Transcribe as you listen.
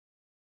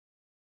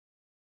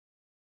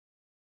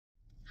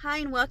Hi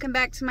and welcome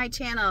back to my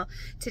channel.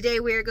 Today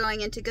we are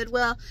going into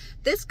Goodwill.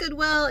 This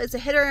Goodwill is a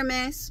hit or a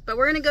miss, but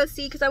we're going to go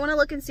see because I want to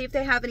look and see if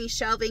they have any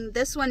shelving.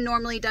 This one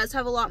normally does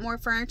have a lot more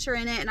furniture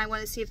in it, and I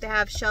want to see if they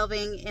have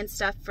shelving and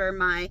stuff for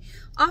my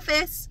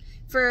office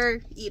for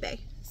eBay.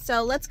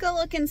 So let's go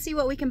look and see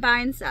what we can buy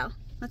and sell.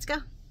 Let's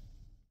go.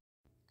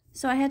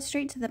 So I head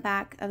straight to the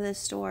back of this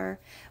store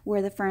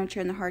where the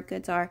furniture and the hard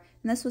goods are,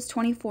 and this was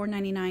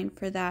 $24.99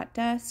 for that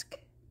desk.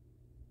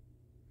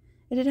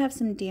 It did have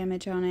some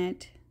damage on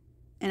it.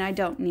 And I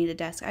don't need a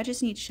desk. I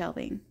just need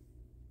shelving.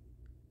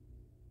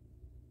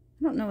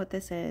 I don't know what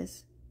this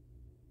is.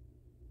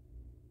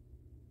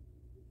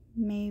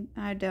 Maybe,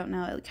 I don't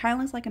know. It kind of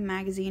looks like a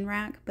magazine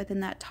rack, but then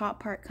that top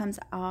part comes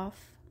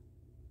off.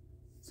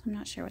 So I'm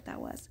not sure what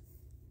that was.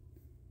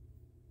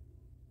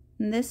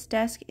 And this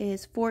desk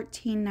is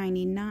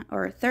 $14.99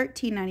 or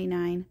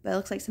 $13.99, but it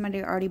looks like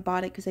somebody already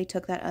bought it because they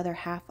took that other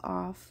half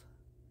off.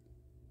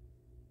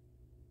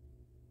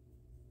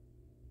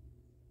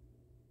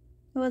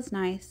 It was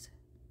nice.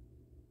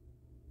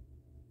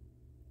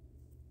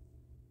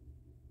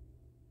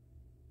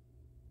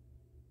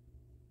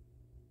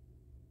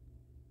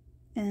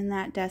 And then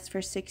that desk for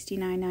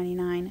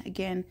 $69.99.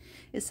 Again,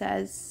 it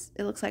says,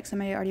 it looks like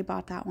somebody already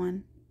bought that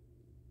one.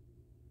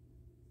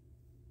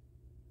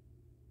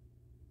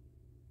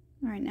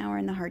 All right, now we're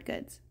in the hard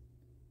goods.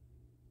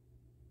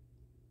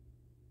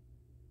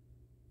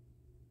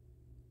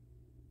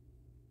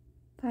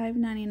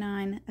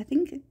 $5.99. I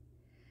think,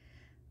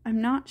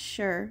 I'm not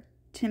sure.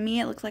 To me,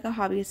 it looks like a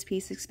hobbyist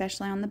piece,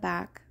 especially on the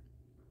back.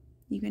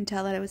 You can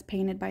tell that it was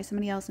painted by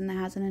somebody else and it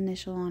has an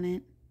initial on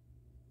it.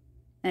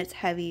 And it's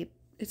heavy.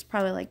 It's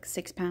probably like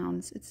 6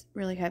 pounds. It's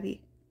really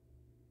heavy.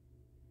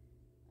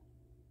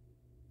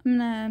 We're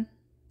gonna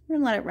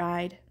let it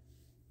ride.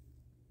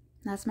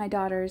 That's my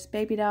daughter's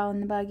baby doll in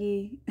the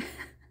buggy.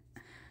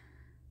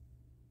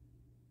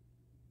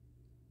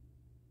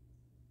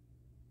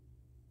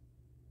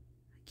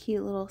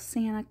 Cute little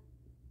Santa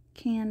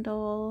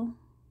candle.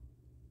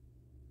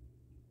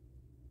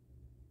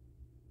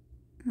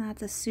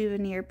 That's a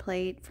souvenir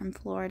plate from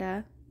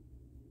Florida.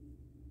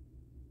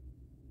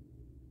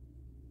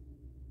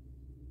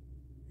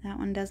 That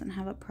one doesn't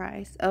have a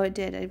price. Oh, it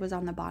did. It was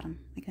on the bottom.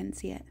 I couldn't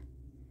see it.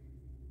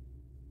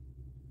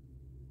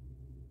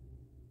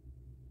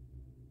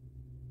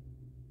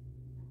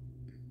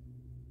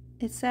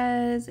 It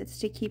says it's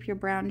to keep your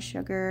brown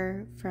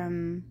sugar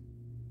from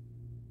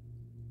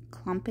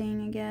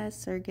clumping, I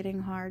guess, or getting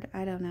hard.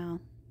 I don't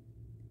know.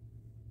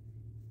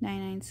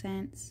 99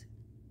 cents.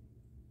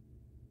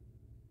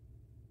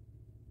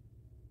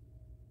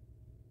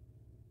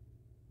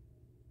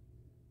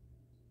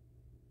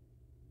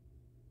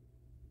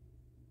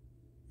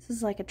 This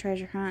is like a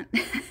treasure hunt.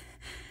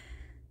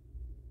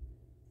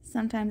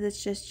 Sometimes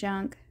it's just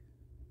junk.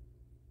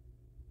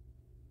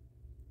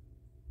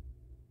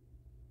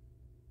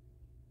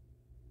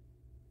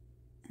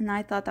 And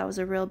I thought that was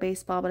a real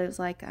baseball, but it was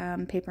like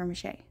paper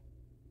mache.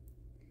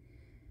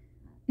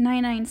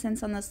 99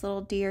 cents on this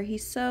little deer.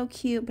 He's so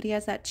cute, but he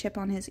has that chip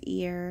on his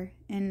ear,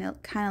 and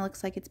it kind of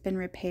looks like it's been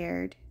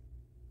repaired.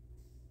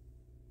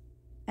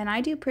 And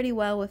I do pretty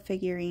well with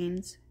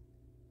figurines.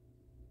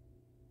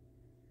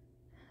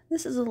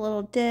 This is a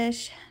little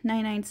dish,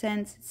 99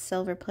 cents. It's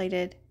silver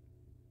plated.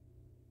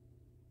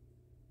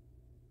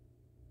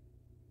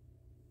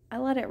 I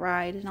let it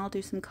ride, and I'll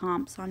do some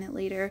comps on it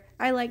later.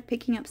 I like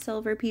picking up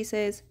silver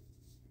pieces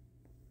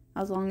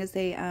as long as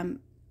they have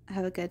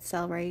a good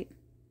sell rate.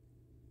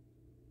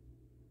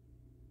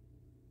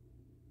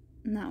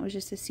 And that was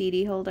just a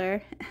CD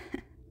holder.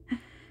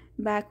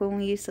 Back when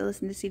we used to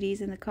listen to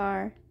CDs in the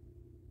car.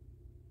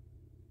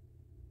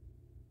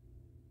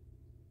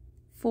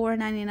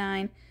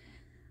 $4.99.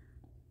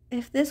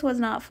 If this was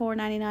not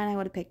 $4.99, I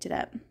would have picked it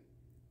up.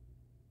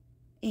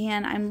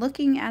 And I'm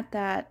looking at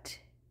that,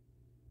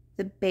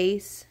 the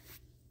base,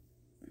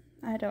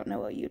 I don't know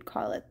what you'd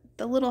call it,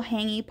 the little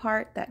hangy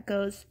part that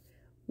goes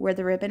where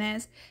the ribbon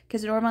is,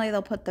 because normally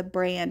they'll put the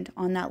brand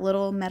on that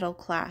little metal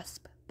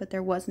clasp, but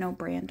there was no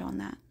brand on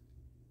that.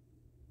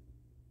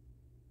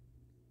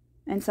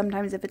 And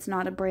sometimes if it's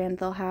not a brand,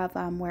 they'll have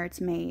where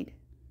it's made.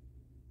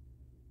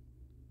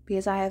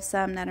 Because I have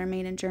some that are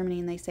made in Germany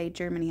and they say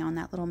Germany on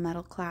that little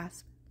metal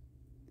clasp.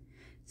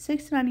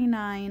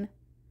 $6.99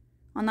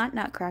 on that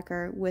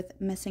nutcracker with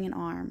missing an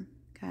arm,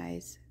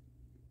 guys.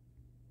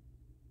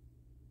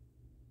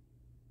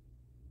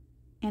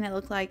 And it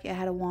looked like it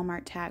had a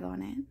Walmart tag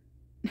on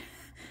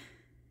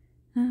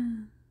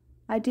it.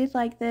 I did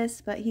like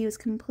this, but he was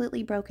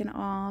completely broken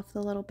off,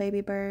 the little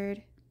baby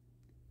bird.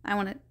 I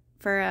want it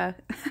for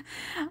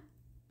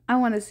I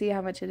want to see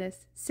how much it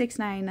is.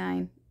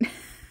 $6.99.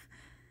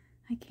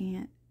 I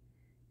can't.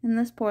 And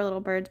this poor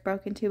little bird's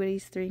broken too, but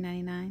he's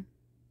 $3.99.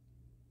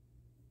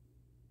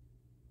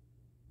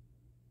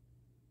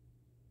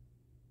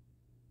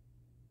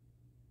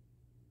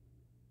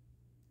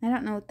 I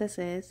don't know what this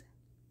is.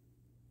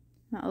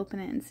 I'll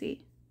open it and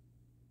see.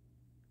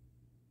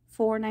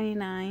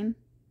 $4.99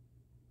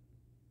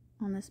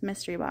 on this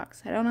mystery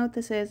box. I don't know what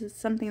this is. It's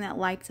something that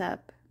lights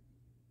up.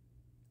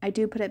 I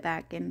do put it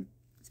back in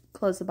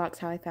close the box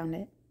how I found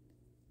it.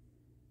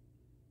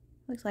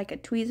 Looks like a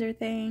tweezer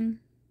thing.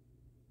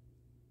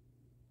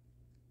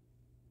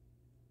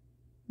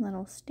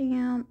 Little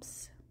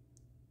stamps.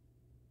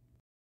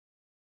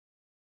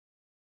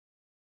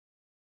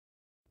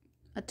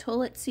 A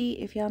toilet seat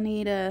if y'all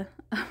need a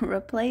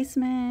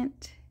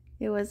replacement.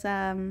 It was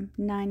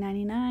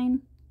 $9.99.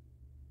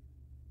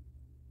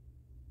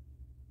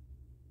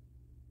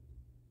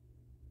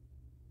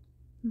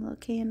 Little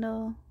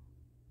candle.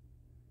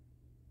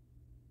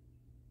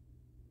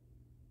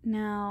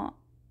 Now,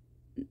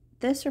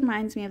 this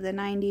reminds me of the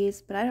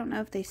 90s, but I don't know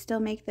if they still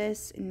make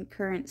this in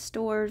current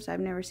stores. I've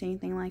never seen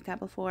anything like that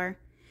before.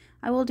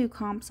 I will do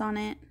comps on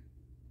it.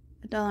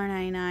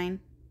 $1.99.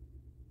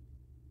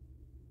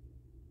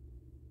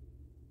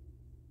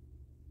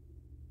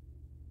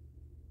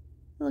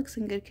 It looks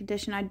in good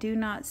condition. I do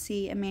not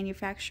see a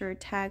manufacturer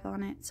tag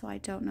on it, so I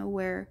don't know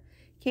where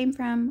it came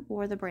from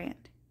or the brand.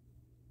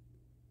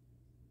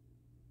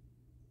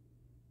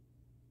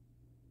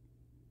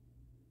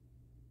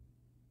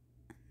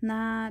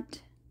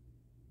 That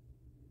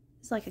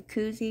is like a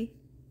koozie,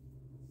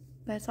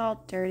 but it's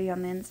all dirty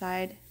on the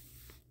inside,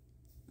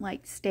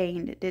 like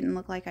stained. It didn't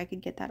look like I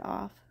could get that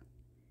off.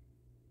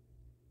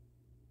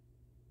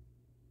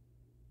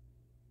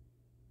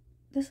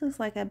 This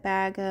looks like a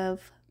bag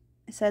of,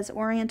 it says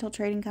Oriental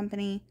Trading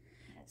Company,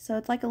 so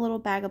it's like a little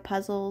bag of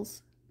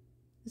puzzles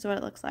is what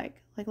it looks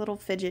like little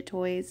fidget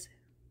toys.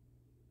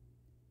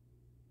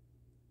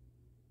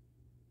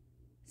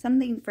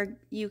 Something for,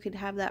 you could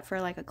have that for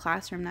like a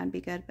classroom, that'd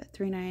be good, but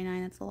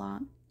 $3.99, that's a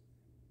lot.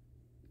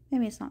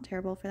 Maybe it's not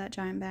terrible for that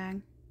giant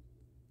bag.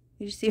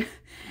 Did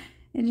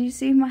you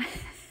see my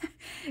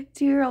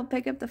 2-year-old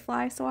pick up the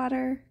fly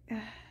swatter?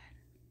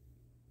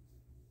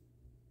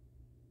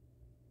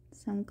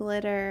 Some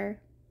glitter.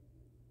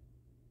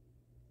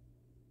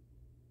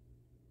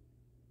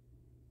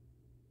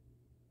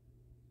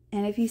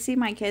 And if you see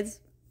my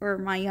kids, or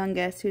my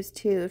youngest, who's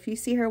 2, if you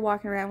see her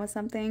walking around with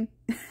something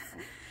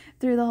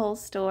through the whole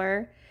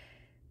store,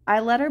 I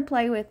let her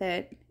play with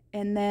it,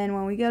 and then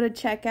when we go to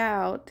check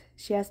out,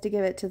 she has to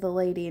give it to the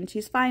lady, and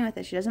she's fine with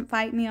it. She doesn't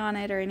fight me on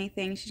it or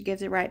anything. She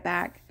gives it right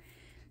back.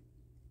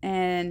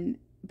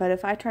 But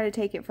if I try to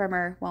take it from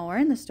her while we're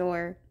in the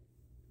store,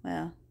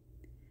 well,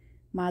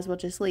 might as well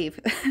just leave.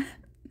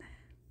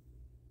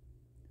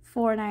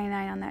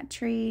 $4.99 on that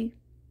tree.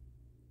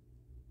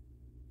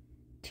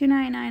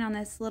 $2.99 on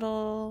this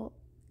little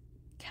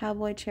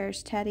cowboy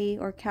cherished teddy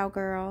or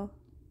cowgirl.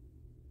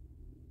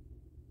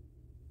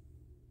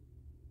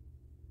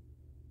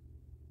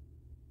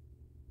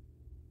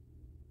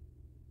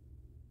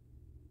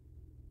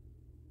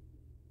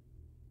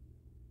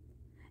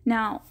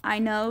 Now, I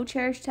know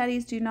cherished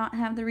teddies do not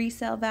have the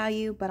resale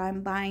value, but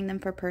I'm buying them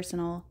for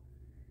personal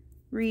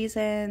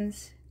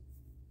reasons,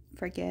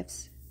 for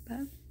gifts.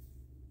 But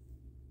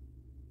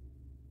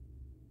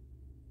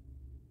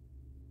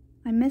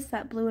I missed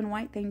that blue and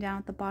white thing down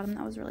at the bottom.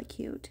 That was really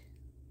cute.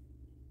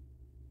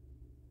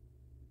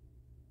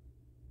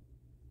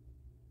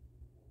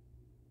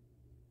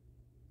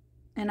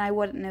 And I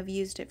wouldn't have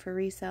used it for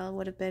resale. It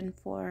would have been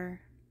for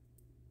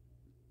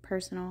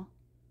personal.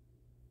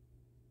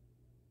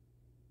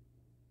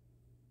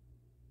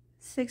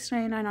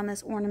 $6.99 on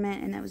this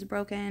ornament, and it was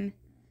broken.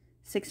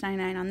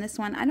 $6.99 on this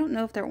one. I don't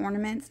know if they're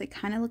ornaments. They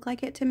kind of look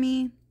like it to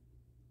me.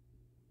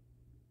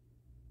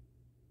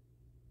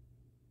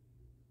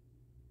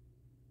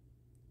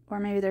 Or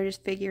maybe they're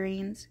just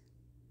figurines.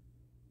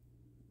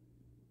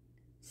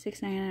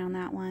 $6.99 on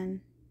that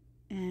one.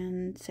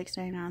 And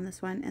 $6.99 on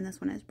this one. And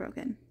this one is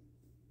broken.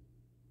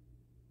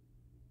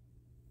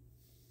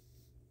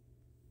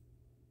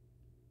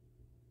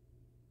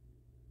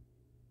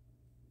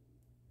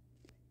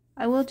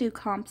 I will do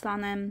comps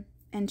on them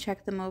and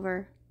check them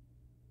over.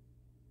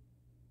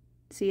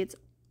 See, it's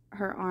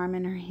her arm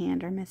and her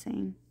hand are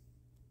missing.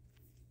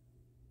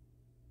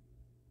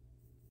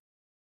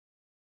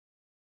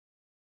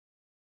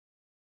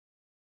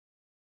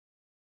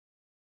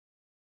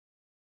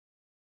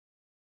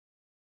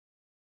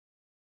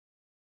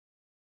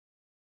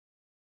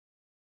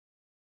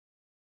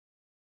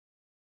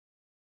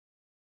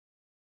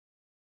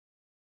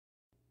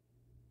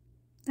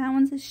 That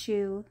one's a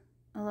shoe,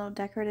 a little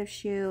decorative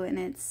shoe, and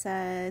it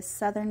says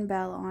Southern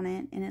Belle on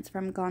it, and it's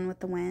from Gone with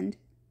the Wind.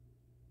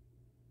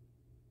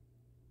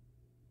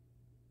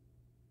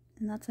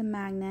 And that's a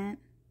magnet.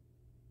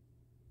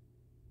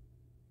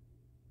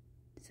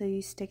 So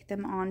you stick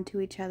them onto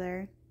each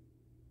other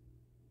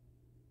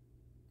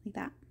like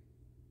that.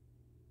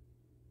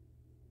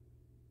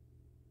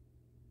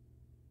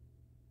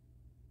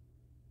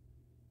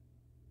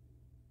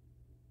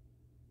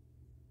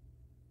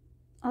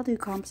 I'll do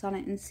comps on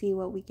it and see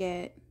what we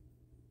get.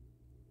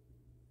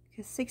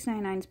 Because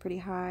 $6.99 is pretty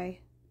high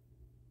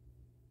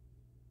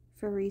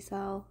for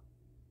resale.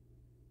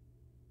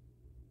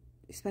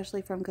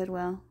 Especially from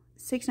Goodwill.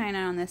 $6.99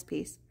 on this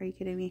piece. Are you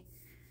kidding me?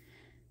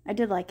 I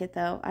did like it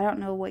though. I don't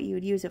know what you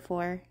would use it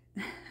for.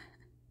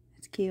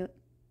 It's cute.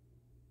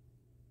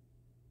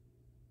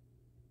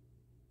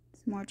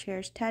 Some more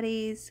cherished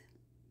teddies.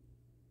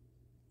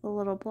 A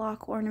little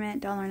block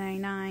ornament,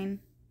 $1.99.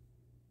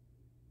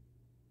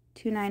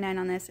 $2.99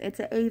 on this. It's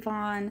an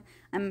Avon.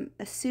 I'm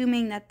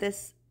assuming that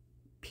this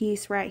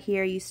piece right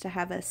here used to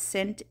have a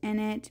scent in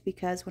it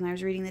because when I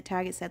was reading the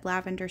tag it said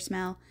lavender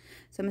smell.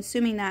 So I'm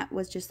assuming that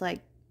was just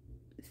like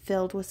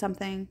filled with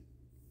something,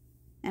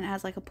 and it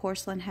has like a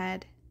porcelain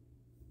head.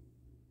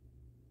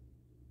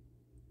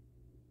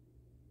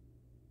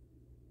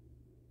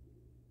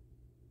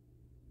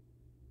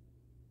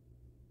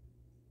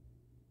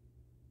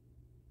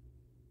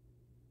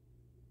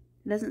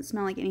 It doesn't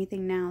smell like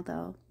anything now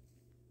though.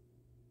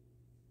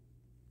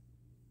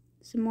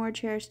 Some more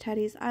cherished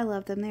teddies. I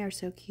love them. They are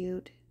so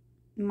cute.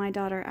 My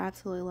daughter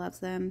absolutely loves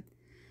them.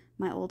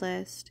 My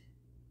oldest.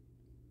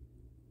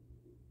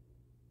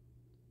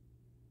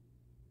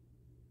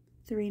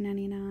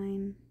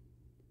 $3.99.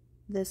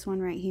 This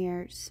one right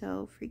here,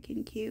 so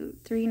freaking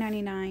cute.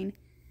 $3.99.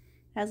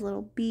 Has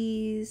little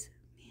bees.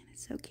 Man,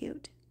 it's so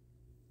cute.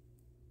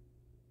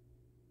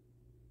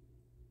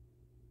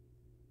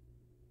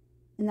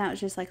 And that was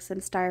just like some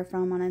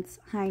styrofoam on its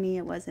hiney.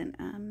 It wasn't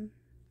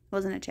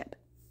a chip.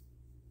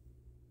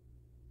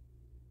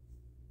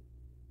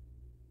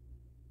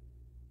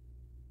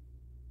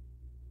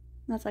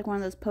 That's like one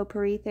of those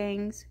potpourri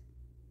things.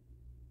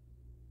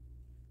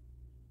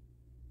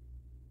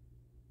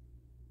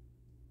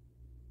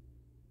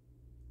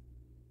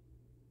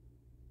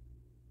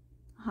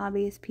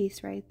 Hobbyist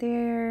piece right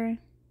there.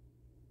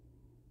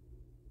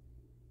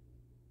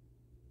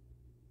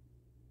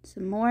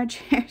 Some more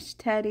cherished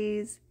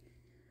teddies.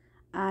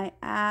 I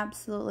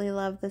absolutely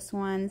love this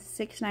one.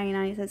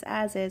 $6.99. It says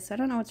as is, so I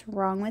don't know what's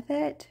wrong with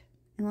it.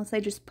 Unless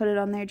they just put it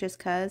on there just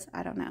cause.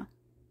 I don't know.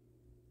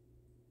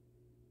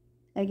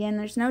 Again,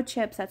 there's no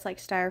chips. That's like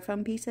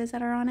styrofoam pieces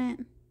that are on it.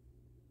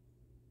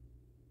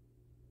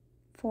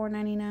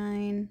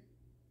 $4.99.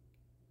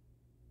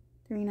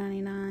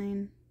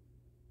 $3.99.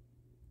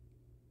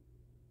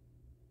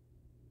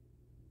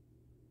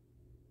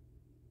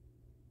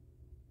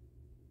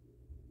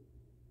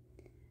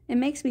 It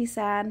makes me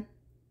sad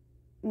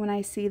when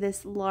I see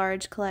this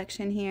large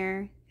collection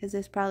here, because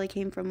this probably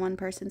came from one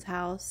person's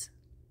house.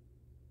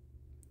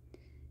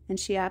 And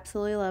she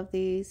absolutely loved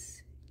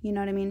these. You know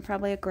what I mean?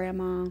 Probably a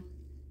grandma.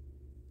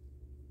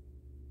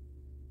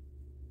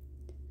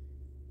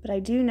 But I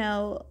do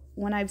know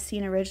when I've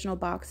seen original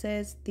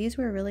boxes, these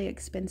were really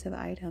expensive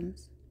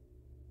items.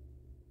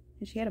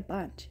 And she had a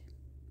bunch.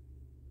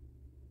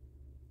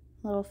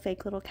 Little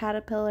fake little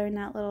caterpillar in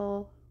that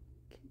little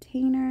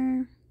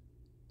container.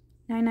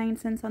 99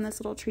 cents on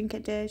this little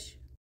trinket dish.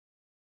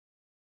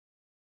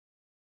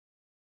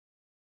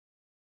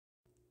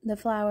 The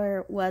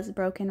flower was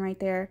broken right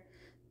there.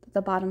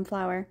 The bottom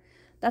flower.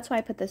 That's why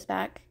I put this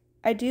back.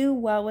 I do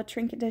well with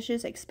trinket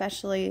dishes,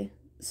 especially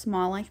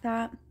small like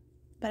that.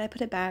 But I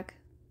put it back.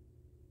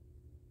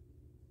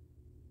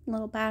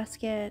 Little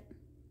basket.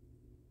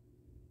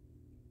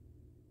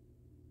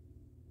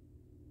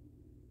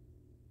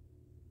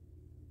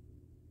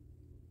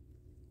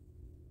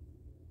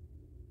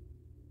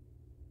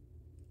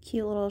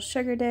 Cute little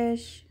sugar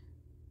dish.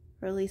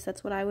 Or at least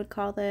that's what I would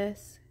call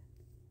this.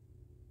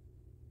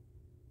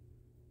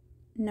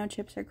 No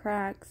chips or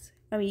cracks.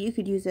 I mean, you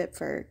could use it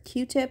for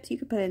Q-tips. You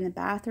could put it in the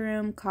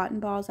bathroom.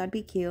 Cotton balls. That'd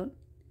be cute.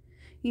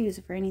 You use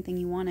it for anything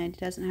you wanted. It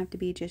doesn't have to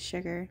be just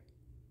sugar.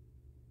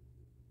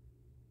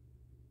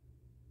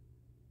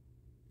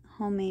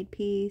 Homemade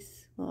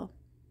piece. Well,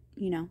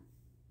 you know,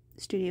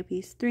 studio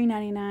piece.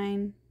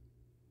 $3.99.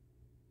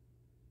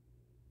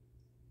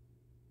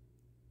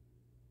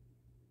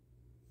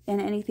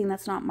 And anything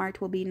that's not marked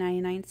will be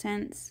 99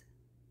 cents.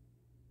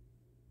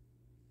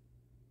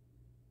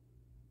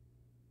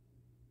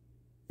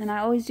 And I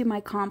always do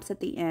my comps at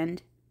the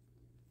end.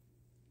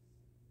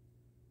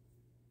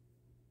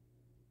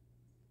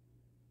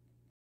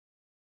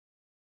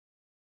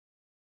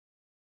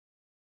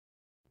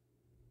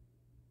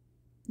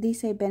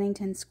 These say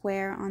Bennington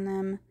Square on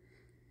them.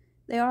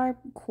 They are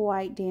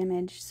quite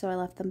damaged, so I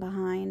left them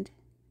behind.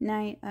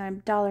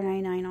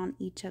 $1.99 on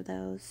each of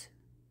those.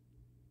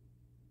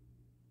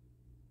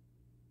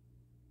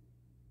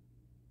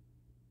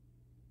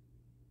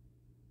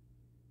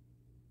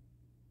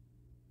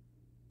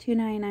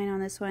 $2.99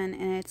 on this one,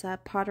 and it's a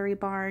Pottery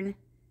Barn.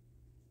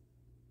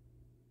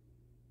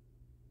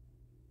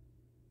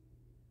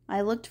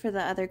 I looked for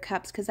the other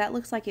cups because that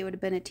looks like it would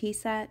have been a tea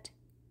set.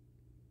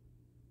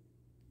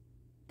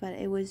 But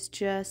it was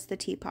just the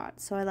teapot,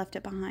 so I left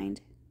it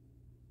behind.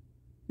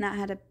 And that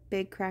had a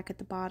big crack at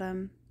the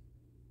bottom.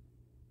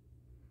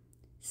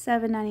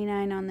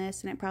 $7.99 on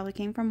this, and it probably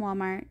came from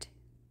Walmart.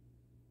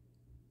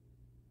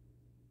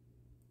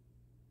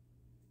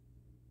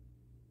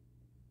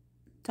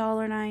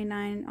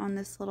 $1.99 on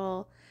this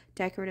little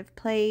decorative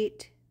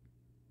plate.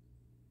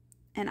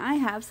 And I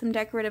have some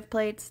decorative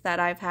plates that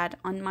I've had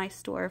on my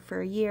store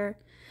for a year,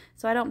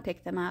 so I don't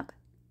pick them up.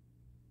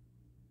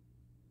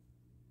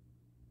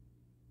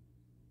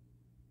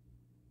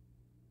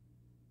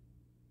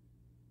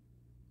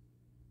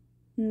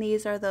 And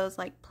these are those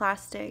like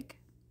plastic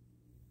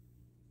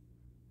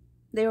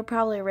They were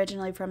probably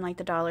originally from like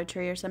the Dollar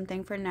Tree or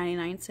something for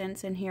 99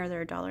 cents, and here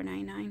they're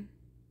 $1.99.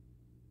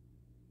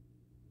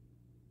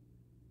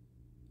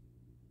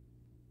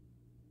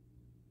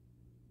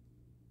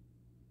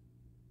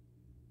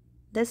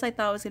 This I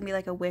thought was going to be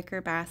like a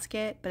wicker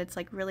basket, but it's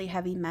like really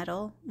heavy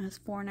metal. It was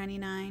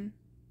 $4.99.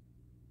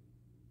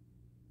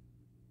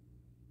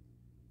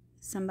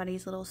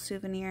 Somebody's little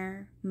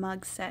souvenir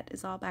mug set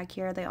is all back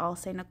here. They all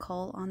say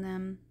Nicole on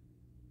them.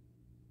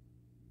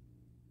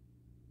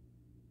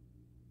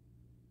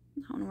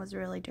 That one was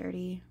really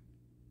dirty.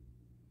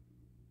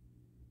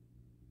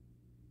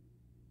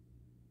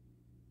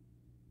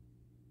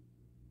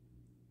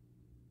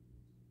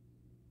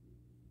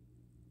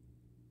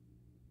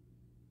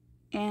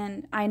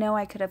 And I know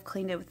I could have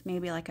cleaned it with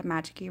maybe like a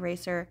magic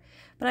eraser,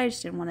 but I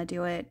just didn't want to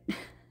do it.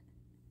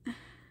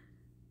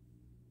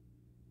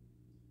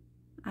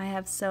 I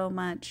have so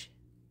much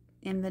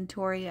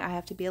inventory, I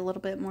have to be a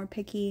little bit more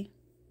picky.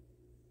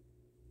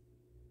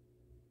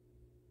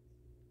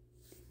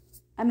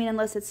 I mean,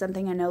 unless it's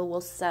something I know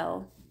will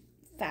sell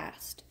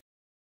fast.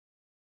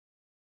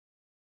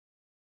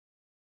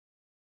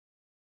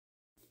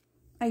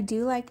 I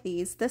do like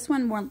these. This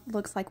one more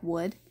looks like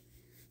wood,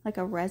 like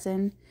a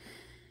resin.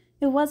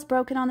 It was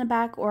broken on the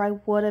back, or I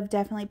would have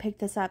definitely picked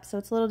this up, so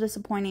it's a little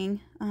disappointing.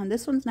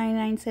 This one's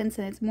 99 cents,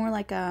 and it's more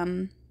like,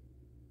 kind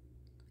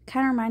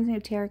of reminds me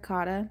of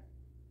terracotta.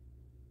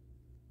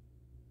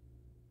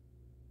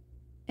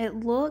 It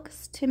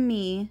looks to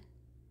me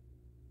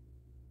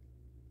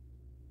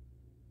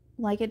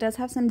like it does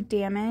have some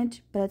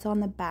damage, but it's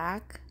on the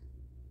back.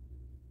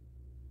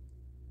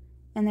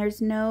 And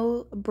there's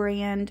no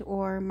brand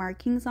or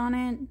markings on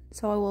it,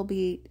 so I will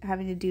be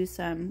having to do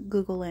some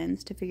Google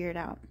Lens to figure it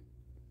out.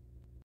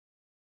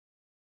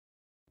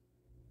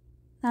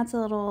 That's a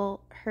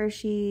little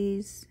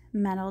Hershey's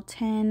metal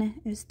tin.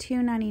 It was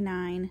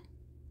 $2.99.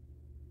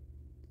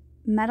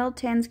 Metal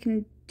tins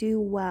can do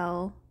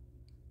well,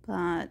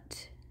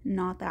 but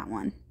not that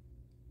one.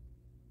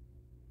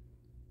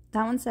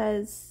 That one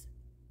says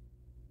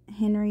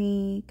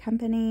Henry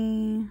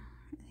Company.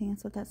 I think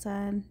that's what that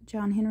said.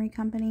 John Henry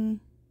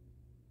Company.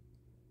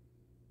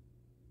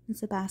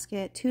 It's a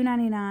basket.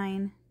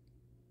 $2.99.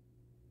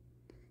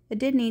 It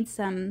did need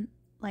some,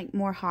 like,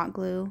 more hot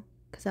glue,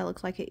 because that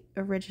looks like it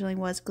originally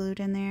was glued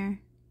in there.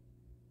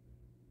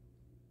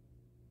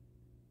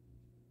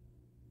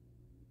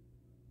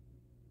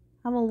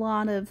 I have a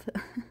lot of...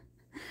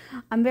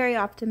 I'm very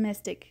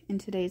optimistic in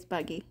today's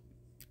buggy.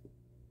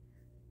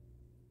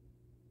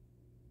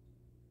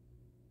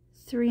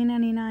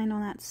 $3.99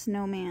 on that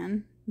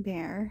snowman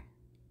bear.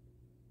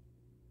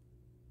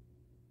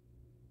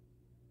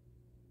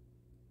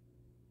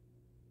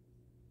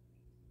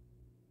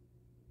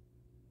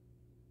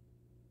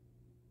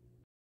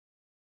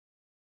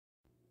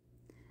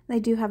 They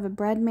do have a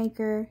bread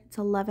maker. It's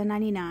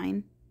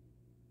 $11.99.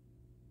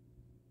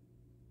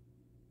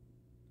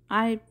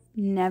 I've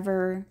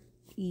never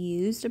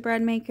used a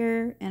bread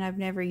maker, and I've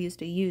never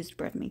used a used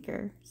bread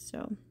maker,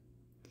 so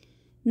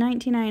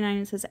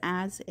 $19.99. It says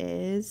as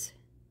is.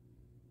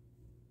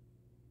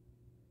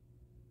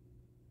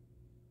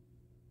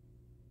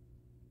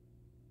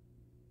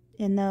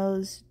 And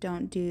those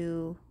don't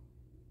do,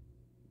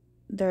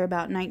 they're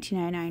about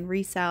 $19.99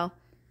 resell,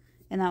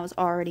 and that was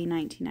already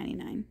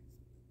 $19.99.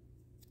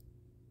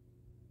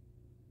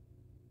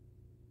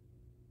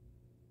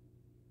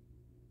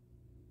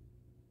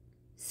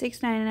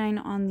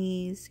 $6.99 on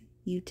these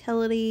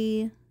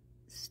utility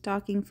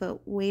stocking foot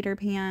wader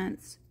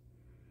pants.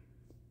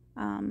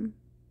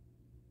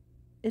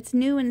 It's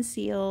new and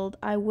sealed.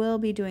 I will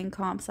be doing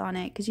comps on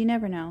it because you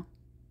never know.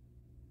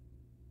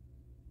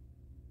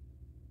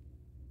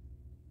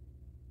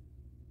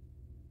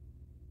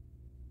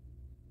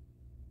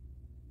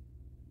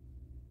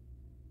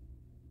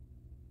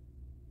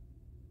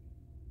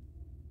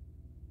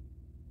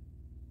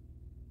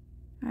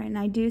 All right, and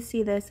I do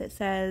see this. It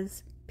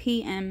says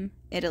PM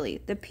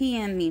Italy. The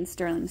PM means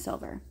sterling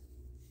silver.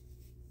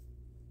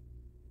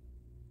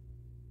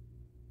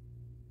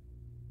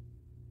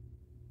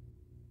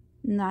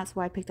 And that's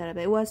why I picked that up.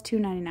 It was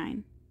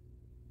 $2.99.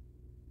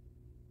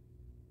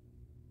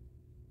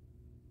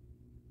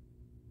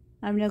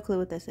 I have no clue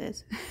what this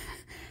is.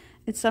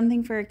 It's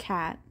something for a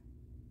cat.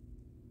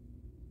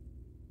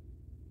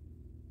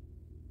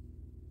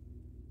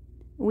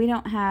 We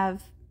don't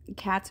have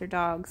cats or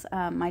dogs.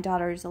 My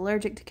daughter is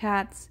allergic to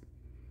cats,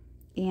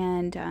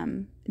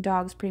 and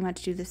dogs pretty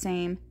much do the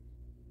same.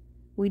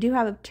 We do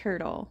have a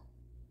turtle.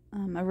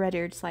 A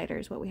red-eared slider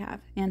is what we have,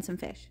 and some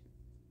fish.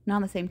 Not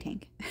in the same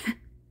tank.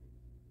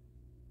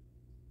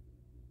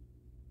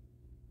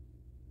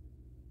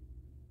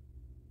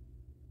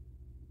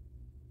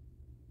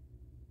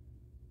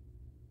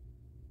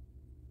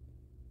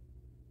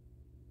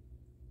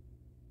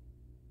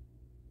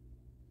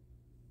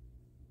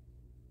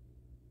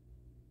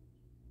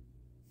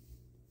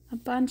 A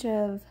bunch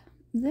of,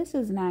 this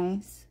is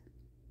nice.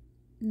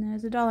 And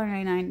there's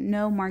 $1.99,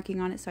 no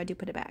marking on it, so I do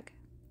put it back.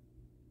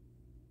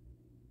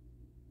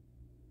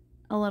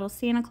 A little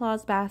Santa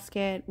Claus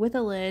basket with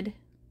a lid,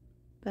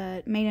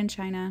 but made in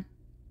China.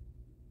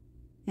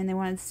 and they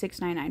wanted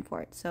 $6.99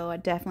 for it, so I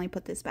definitely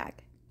put this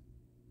back.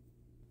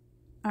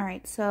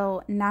 Alright,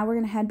 so now we're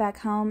going to head back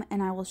home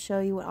and I will show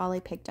you what Ollie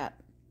picked up.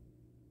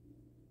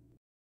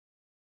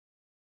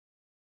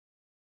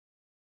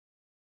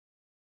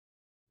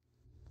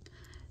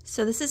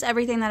 So this is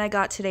everything that I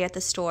got today at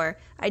the store.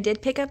 I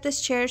did pick up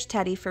this cherished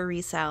teddy for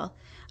resale.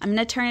 I'm going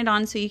to turn it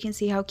on so you can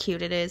see how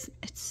cute it is.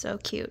 It's so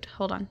cute.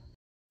 Hold on.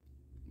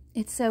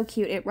 It's so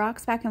cute. It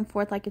rocks back and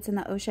forth like it's in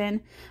the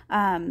ocean.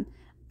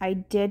 I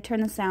did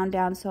turn the sound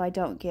down so I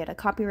don't get a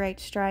copyright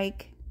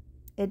strike.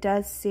 It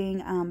does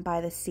sing by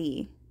the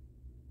sea.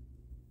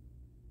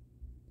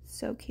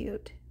 So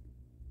cute.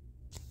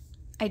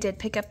 I did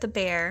pick up the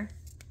bear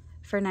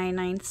for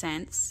 99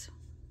 cents.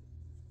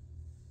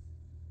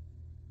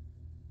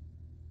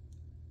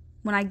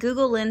 When I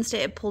Google Lensed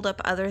it, it pulled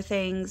up other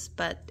things,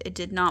 but it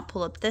did not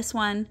pull up this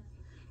one.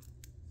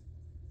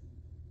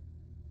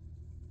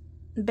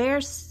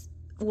 Bears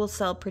will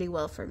sell pretty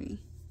well for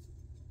me,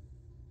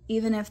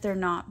 even if they're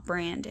not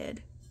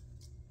branded.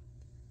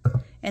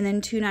 And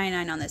then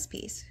 $2.99 on this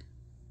piece.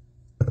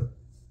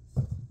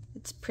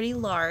 It's pretty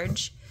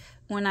large.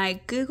 When I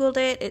Googled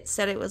it, it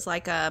said it was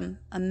like a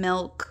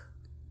milk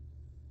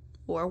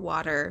or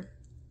water.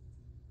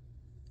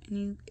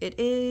 And it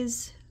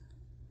is...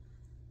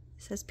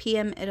 It says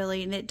PM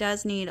Italy, and it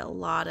does need a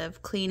lot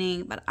of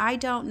cleaning, but I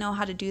don't know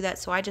how to do that,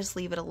 so I just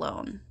leave it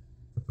alone.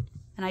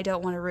 And I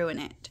don't want to ruin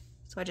it,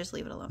 so I just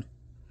leave it alone.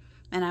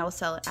 And I will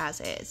sell it as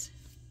is.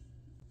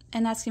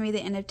 And that's going to be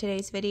the end of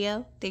today's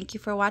video. Thank you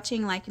for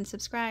watching, like, and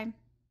subscribe.